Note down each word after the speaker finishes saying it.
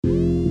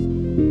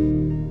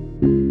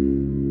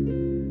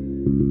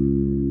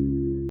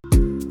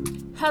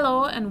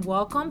Hello and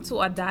welcome to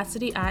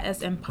Audacity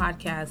ISM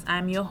Podcast.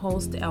 I'm your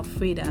host,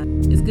 Elfrida.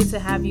 It's good to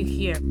have you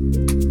here.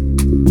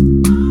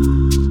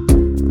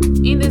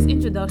 In this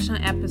introduction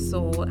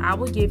episode, I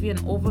will give you an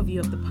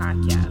overview of the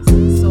podcast.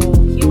 So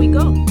here we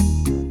go.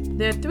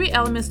 There are three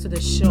elements to the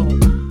show.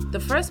 The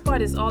first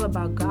part is all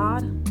about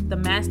God, the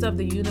master of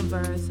the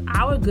universe,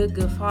 our good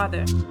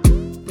Father.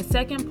 The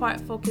second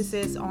part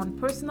focuses on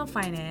personal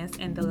finance,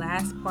 and the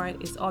last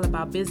part is all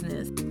about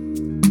business.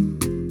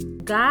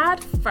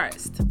 God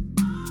first.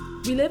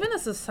 We live in a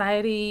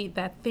society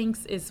that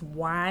thinks it's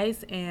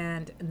wise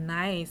and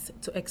nice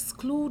to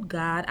exclude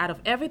God out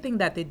of everything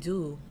that they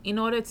do in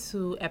order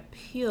to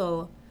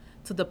appeal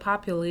to the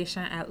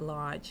population at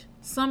large.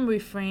 Some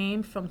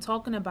refrain from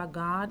talking about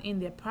God in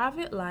their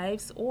private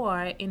lives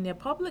or in their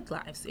public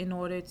lives in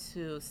order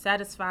to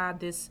satisfy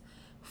this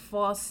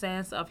false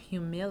sense of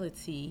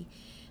humility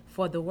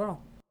for the world.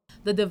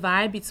 The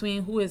divide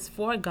between who is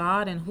for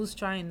God and who's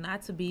trying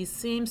not to be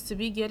seems to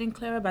be getting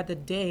clearer by the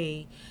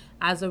day.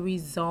 As a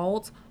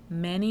result,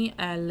 many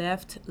are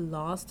left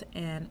lost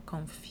and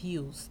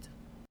confused.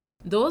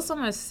 Though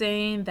some are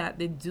saying that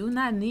they do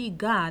not need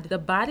God, the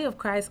body of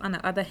Christ, on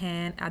the other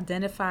hand,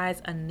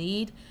 identifies a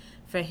need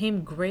for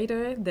Him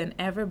greater than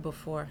ever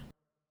before.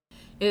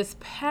 It is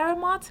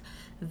paramount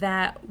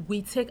that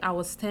we take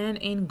our stand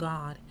in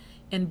God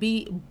and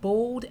be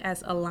bold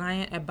as a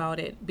lion about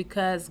it,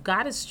 because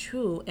God is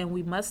true and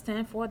we must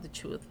stand for the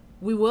truth.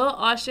 We will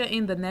usher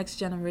in the next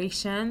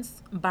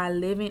generations by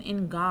living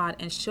in God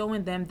and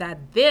showing them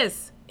that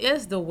this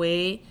is the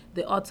way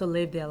they ought to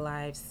live their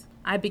lives.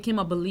 I became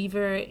a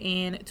believer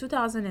in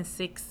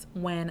 2006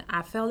 when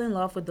I fell in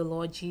love with the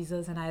Lord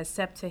Jesus and I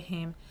accepted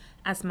Him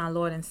as my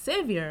Lord and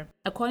Savior.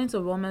 According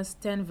to Romans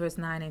 10 verse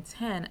 9 and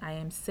 10, I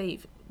am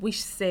saved,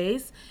 which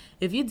says,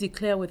 if you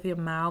declare with your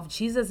mouth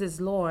Jesus is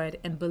Lord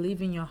and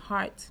believe in your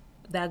heart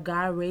that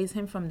God raised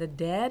Him from the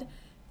dead,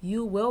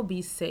 you will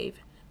be saved.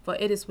 For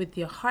it is with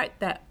your heart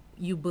that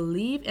you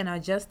believe and are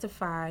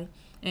justified,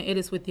 and it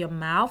is with your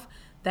mouth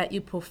that you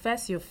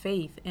profess your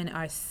faith and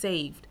are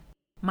saved.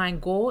 My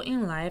goal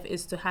in life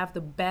is to have the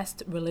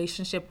best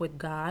relationship with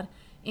God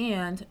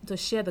and to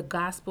share the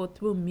gospel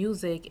through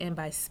music and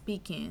by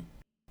speaking.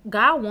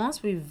 God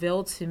once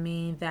revealed to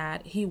me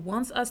that He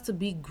wants us to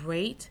be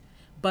great,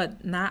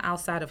 but not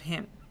outside of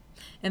Him.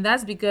 And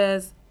that's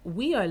because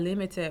we are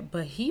limited,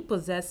 but He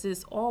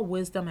possesses all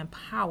wisdom and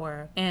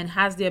power and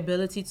has the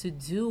ability to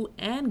do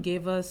and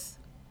give us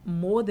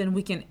more than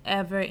we can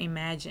ever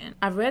imagine.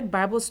 I've read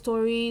Bible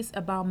stories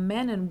about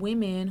men and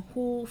women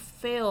who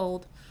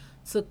failed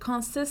to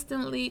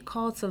consistently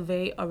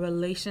cultivate a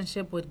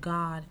relationship with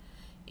God,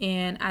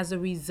 and as a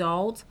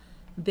result,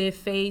 they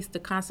face the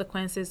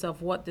consequences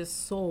of what they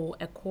sow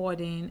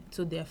according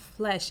to their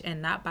flesh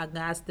and not by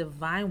God's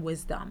divine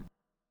wisdom.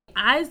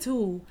 I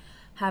too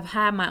have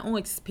had my own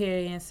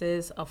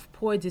experiences of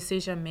poor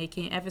decision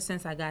making ever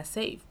since I got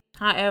saved.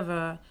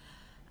 However,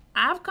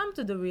 I've come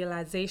to the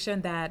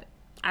realization that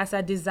as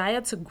I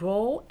desire to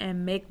grow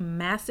and make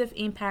massive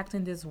impact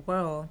in this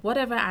world,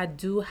 whatever I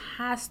do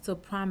has to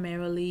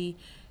primarily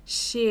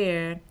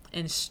share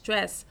and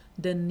stress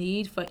the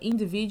need for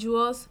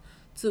individuals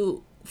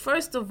to,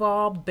 first of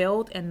all,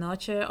 build and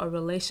nurture a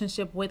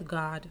relationship with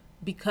God,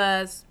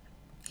 because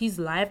He's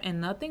life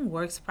and nothing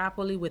works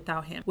properly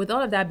without Him. With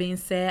all of that being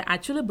said, I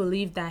truly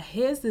believe that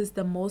His is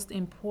the most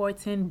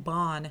important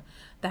bond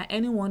that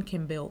anyone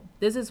can build.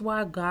 This is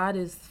why God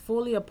is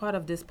fully a part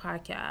of this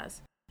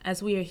podcast,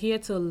 as we are here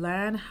to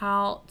learn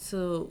how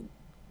to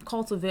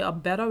cultivate a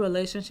better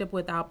relationship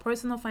with our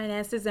personal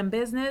finances and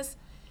business.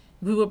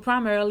 We will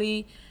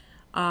primarily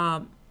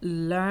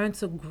learn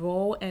to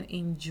grow and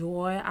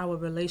enjoy our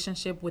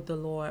relationship with the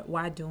Lord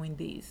while doing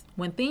these.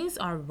 When things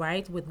are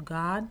right with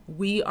God,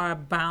 we are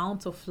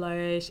bound to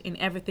flourish in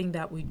everything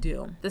that we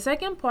do. The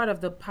second part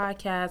of the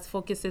podcast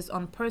focuses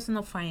on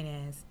personal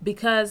finance,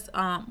 because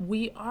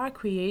we are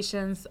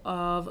creations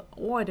of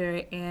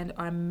order and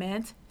are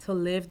meant to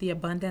live the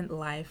abundant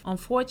life.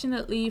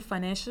 Unfortunately,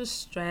 financial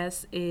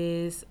stress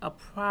is a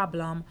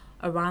problem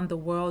around the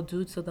world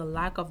due to the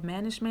lack of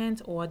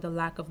management or the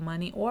lack of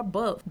money, or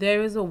both.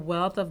 There is a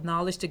wealth of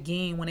knowledge to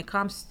gain when it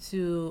comes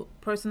to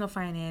personal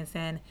finance,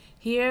 and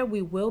here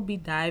we will be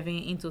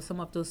diving into some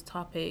of those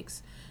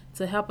topics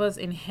to help us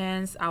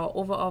enhance our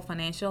overall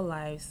financial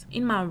lives.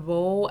 In my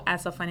role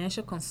as a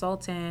financial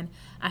consultant,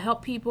 I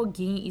help people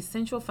gain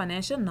essential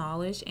financial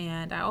knowledge,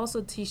 and I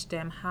also teach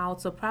them how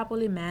to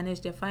properly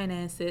manage their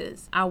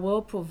finances. I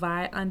will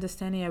provide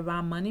understanding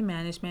around money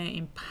management,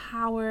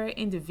 empower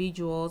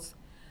individuals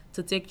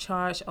to take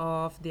charge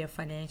of their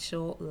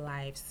financial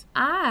lives.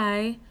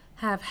 I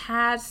have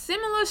had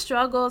similar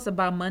struggles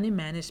about money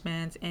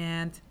management,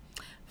 and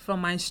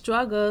from my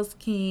struggles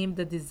came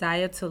the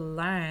desire to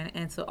learn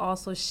and to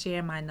also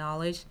share my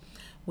knowledge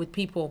with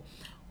people.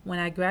 When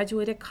I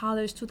graduated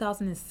college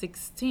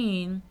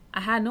 2016, I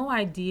had no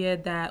idea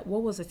that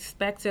what was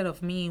expected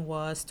of me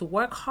was to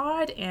work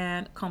hard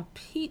and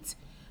compete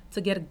to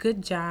get a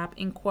good job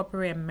in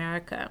corporate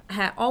America. I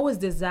had always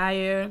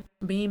desired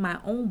being my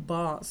own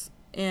boss,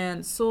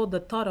 And so the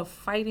thought of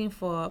fighting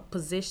for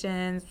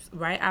positions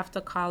right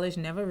after college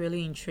never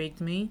really intrigued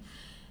me.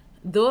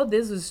 Though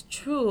this was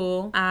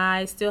true,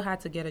 I still had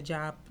to get a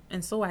job.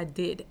 And so I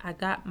did. I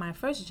got my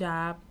first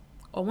job,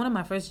 or one of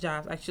my first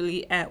jobs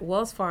actually, at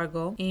Wells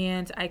Fargo.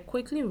 And I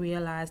quickly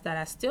realized that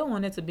I still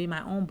wanted to be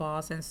my own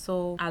boss. And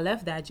so I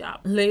left that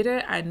job.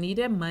 Later, I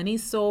needed money.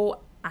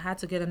 So I had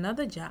to get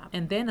another job,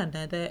 and then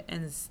another,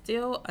 and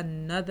still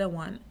another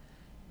one.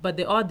 But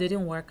they all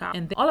didn't work out.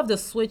 And all of the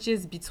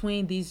switches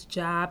between these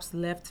jobs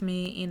left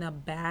me in a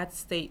bad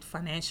state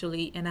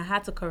financially, and I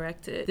had to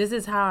correct it. This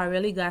is how I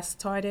really got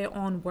started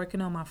on working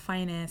on my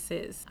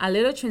finances. I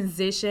later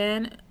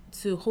transitioned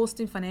to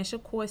hosting financial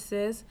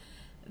courses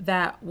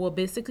that will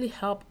basically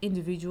help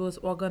individuals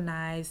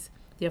organize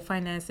their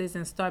finances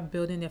and start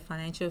building their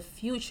financial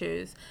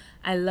futures.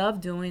 I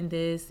love doing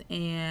this,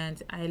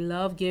 and I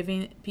love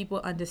giving people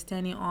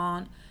understanding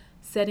on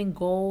setting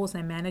goals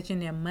and managing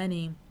their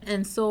money.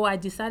 And so I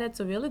decided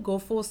to really go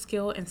full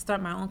scale and start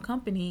my own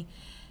company.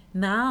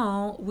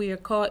 Now we are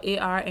called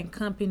AR and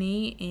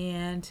Company,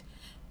 and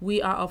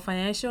we are a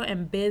financial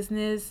and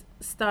business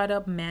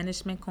startup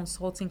management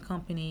consulting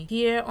company.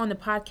 Here on the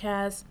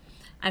podcast,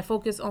 I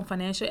focus on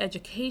financial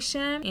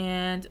education,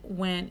 and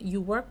when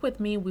you work with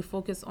me, we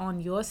focus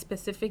on your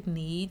specific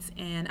needs,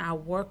 and I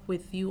work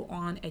with you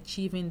on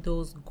achieving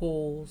those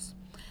goals.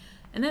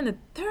 And then the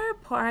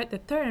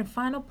third and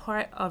final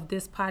part of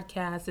this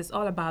podcast is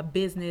all about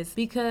business,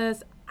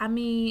 because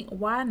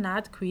why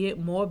not create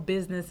more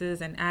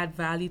businesses and add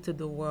value to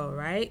the world,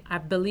 right? I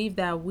believe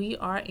that we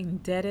are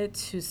indebted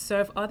to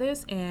serve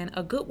others, and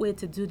a good way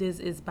to do this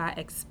is by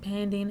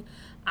expanding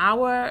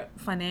our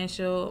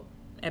financial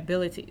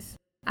abilities.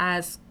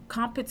 As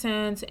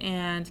competent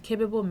and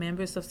capable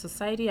members of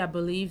society, I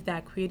believe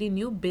that creating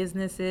new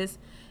businesses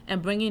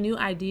and bringing new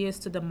ideas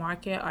to the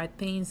market are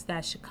things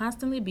that should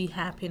constantly be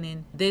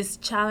happening. This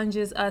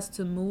challenges us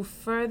to move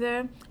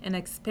further and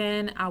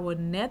expand our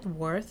net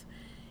worth,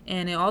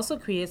 and it also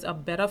creates a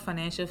better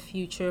financial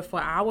future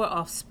for our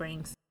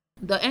offspring.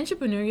 The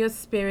entrepreneurial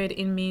spirit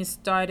in me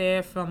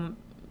started from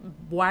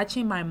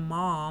watching my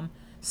mom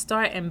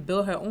start and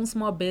build her own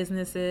small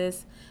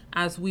businesses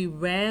as we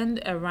ran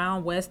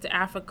around West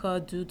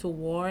Africa due to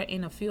war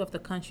in a few of the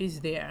countries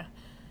there.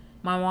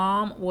 My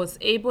mom was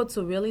able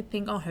to really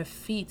think on her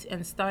feet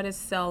and started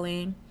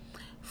selling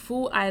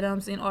food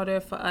items in order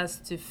for us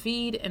to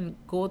feed and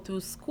go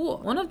through school.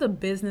 One of the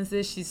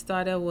businesses she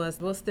started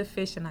was roasted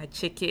fish and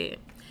chicken.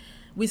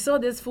 We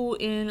sold this food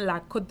in La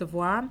Côte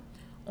d'Ivoire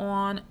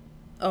on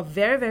a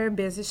very, very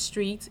busy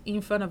street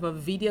in front of a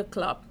video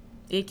club,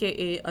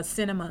 aka a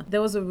cinema.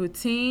 There was a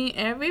routine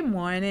every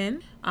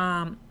morning.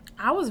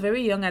 I was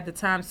very young at the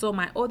time, so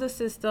my older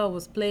sister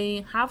was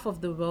playing half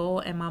of the role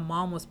and my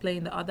mom was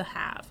playing the other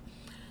half.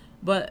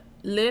 But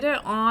later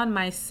on,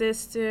 my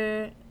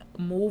sister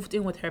moved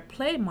in with her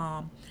play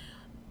mom.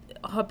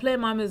 Her play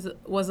mom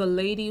was a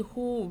lady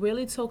who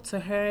really took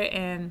to her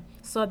and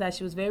saw that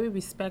she was very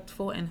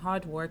respectful and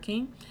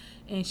hardworking.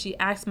 And she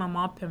asked my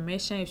mom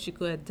permission if she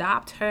could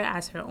adopt her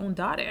as her own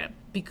daughter.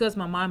 Because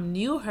my mom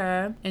knew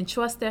her and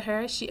trusted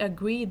her, she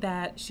agreed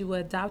that she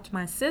would adopt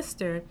my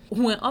sister.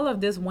 When all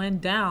of this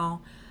went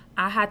down,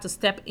 I had to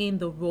step in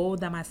the role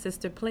that my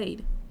sister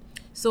played.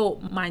 So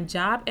my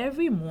job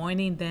every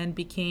morning then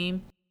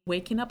became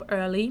waking up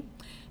early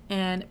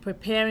and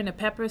preparing the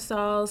pepper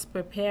sauce,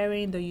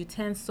 preparing the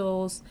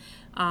utensils,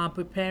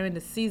 preparing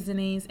the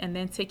seasonings, and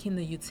then taking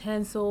the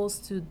utensils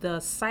to the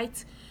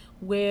site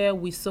where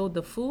we sold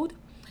the food.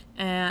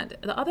 And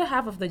the other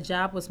half of the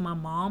job was my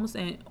mom's,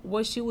 and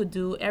what she would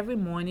do every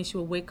morning, she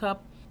would wake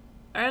up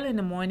early in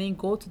the morning,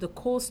 go to the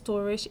cold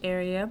storage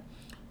area,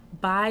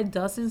 buy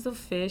dozens of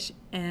fish,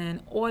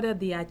 and order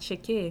the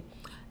acheke.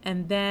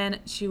 And then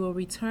she will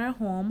return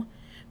home,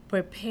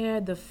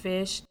 prepare the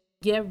fish,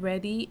 get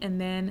ready,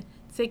 and then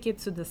take it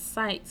to the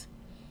site.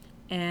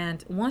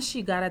 And once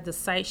she got at the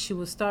site, she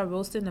would start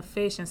roasting the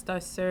fish and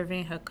start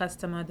serving her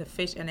customer the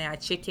fish and the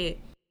acheke.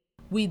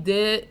 We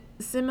did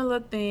similar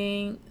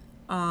thing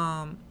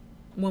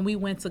when we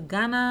went to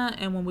Ghana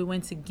and when we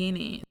went to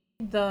Guinea.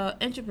 The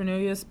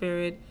entrepreneurial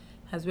spirit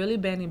has really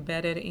been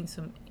embedded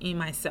in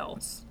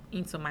myself,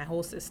 into my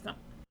whole system.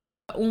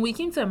 When we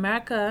came to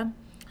America,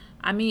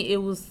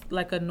 it was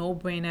like a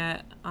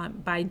no-brainer.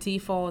 By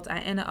default, I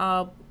ended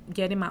up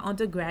getting my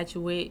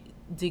undergraduate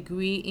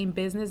degree in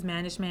business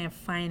management and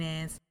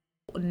finance.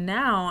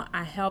 Now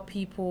I help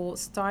people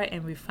start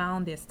and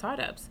refound their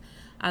startups.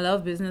 I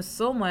love business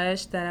so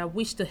much that I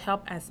wish to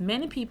help as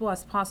many people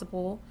as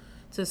possible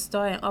to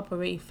start and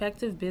operate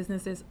effective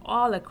businesses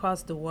all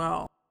across the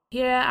world.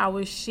 Here I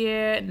will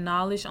share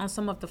knowledge on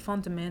some of the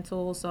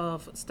fundamentals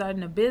of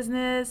starting a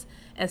business,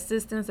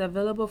 assistance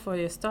available for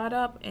your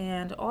startup,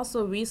 and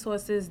also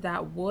resources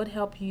that would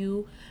help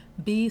you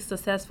be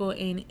successful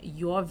in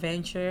your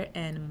venture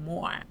and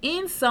more.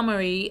 In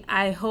summary,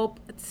 I hope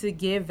to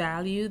give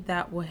value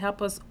that will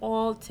help us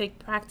all take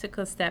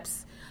practical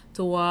steps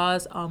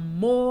towards a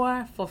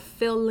more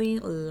fulfilling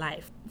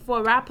life. For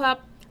a wrap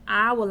up,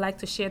 I would like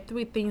to share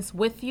 3 things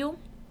with you.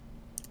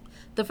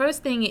 The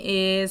first thing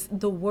is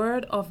the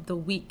word of the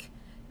week.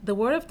 The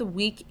word of the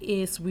week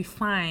is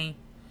refine.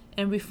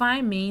 And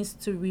refine means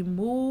to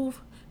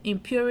remove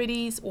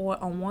impurities or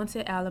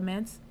unwanted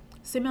elements.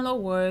 Similar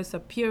words are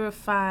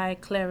purify,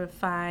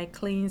 clarify,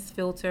 cleanse,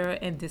 filter,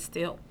 and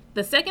distill.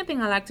 The second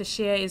thing I like to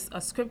share is a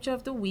scripture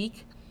of the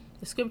week.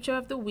 The scripture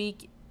of the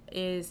week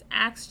is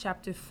Acts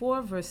chapter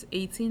 4, verse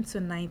 18 to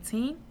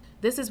 19.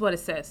 This is what it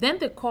says. Then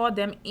they called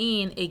them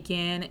in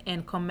again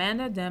and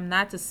commanded them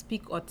not to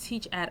speak or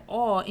teach at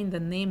all in the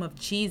name of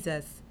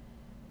Jesus.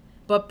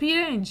 But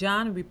Peter and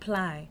John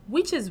replied,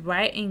 which is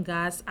right in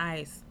God's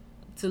eyes,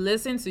 to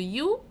listen to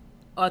you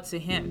or to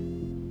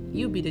him?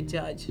 You be the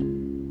judge.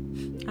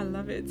 I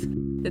love it.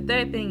 The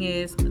third thing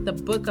is the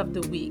book of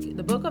the week.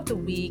 The book of the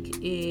week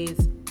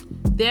is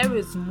There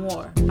Is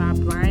More by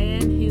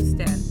Brian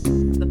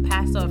Houston, the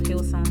pastor of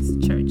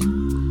Hillsong's Church.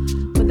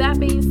 With that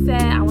being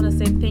said, I want to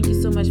say thank you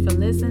so much for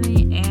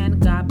listening, and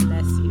God bless.